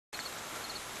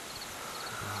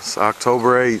It's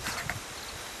October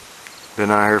 8th.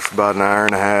 Been out here for about an hour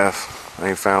and a half. I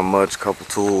ain't found much, couple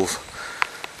tools.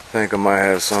 Think I might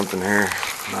have something here.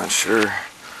 Not sure.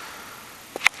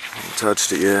 Ain't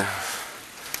touched it yet.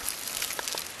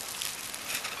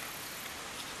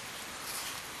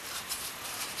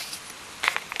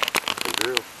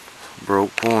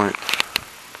 Broke point.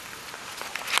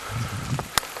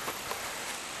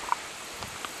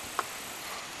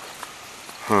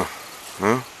 Huh?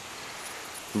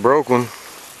 Broke one.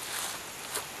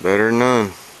 Better than none.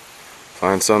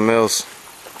 Find something else.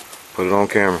 Put it on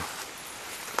camera.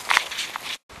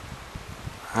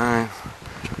 Alright.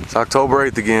 It's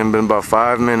October 8th again. Been about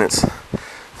 5 minutes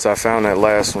since I found that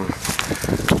last one.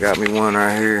 Got me one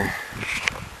right here.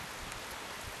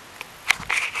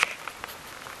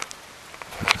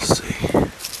 Let's see.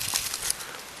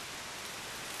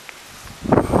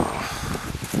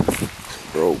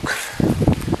 It's broke.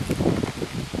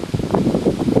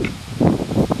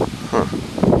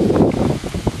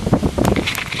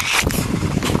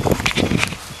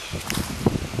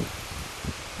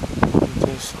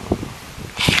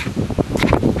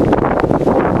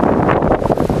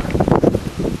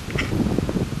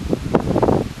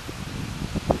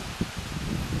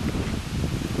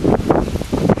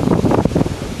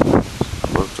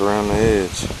 Around the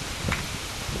edge.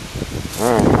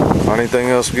 Alright, find anything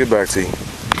else, we'll get back to you.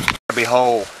 Be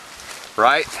whole,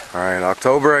 right? Alright,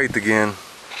 October 8th again.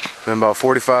 Been about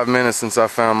 45 minutes since I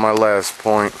found my last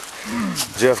point.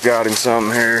 Jeff got him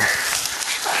something here.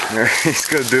 He's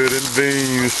gonna do it in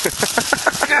beans. Let's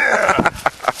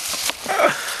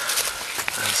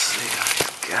see what you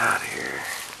got here.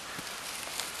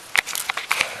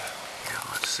 Yeah,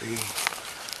 let's see.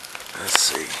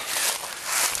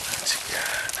 What you got?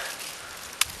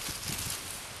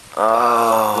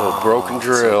 Oh, little broken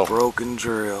drill. It's a broken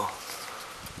drill.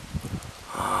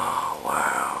 Oh,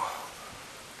 wow.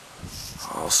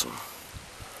 Awesome.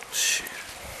 Shit.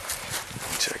 Let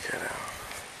me check that out.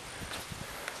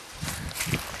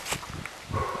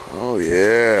 Oh,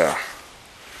 yeah.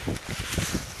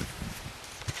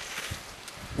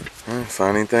 All right,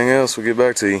 find anything else, we'll get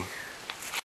back to you.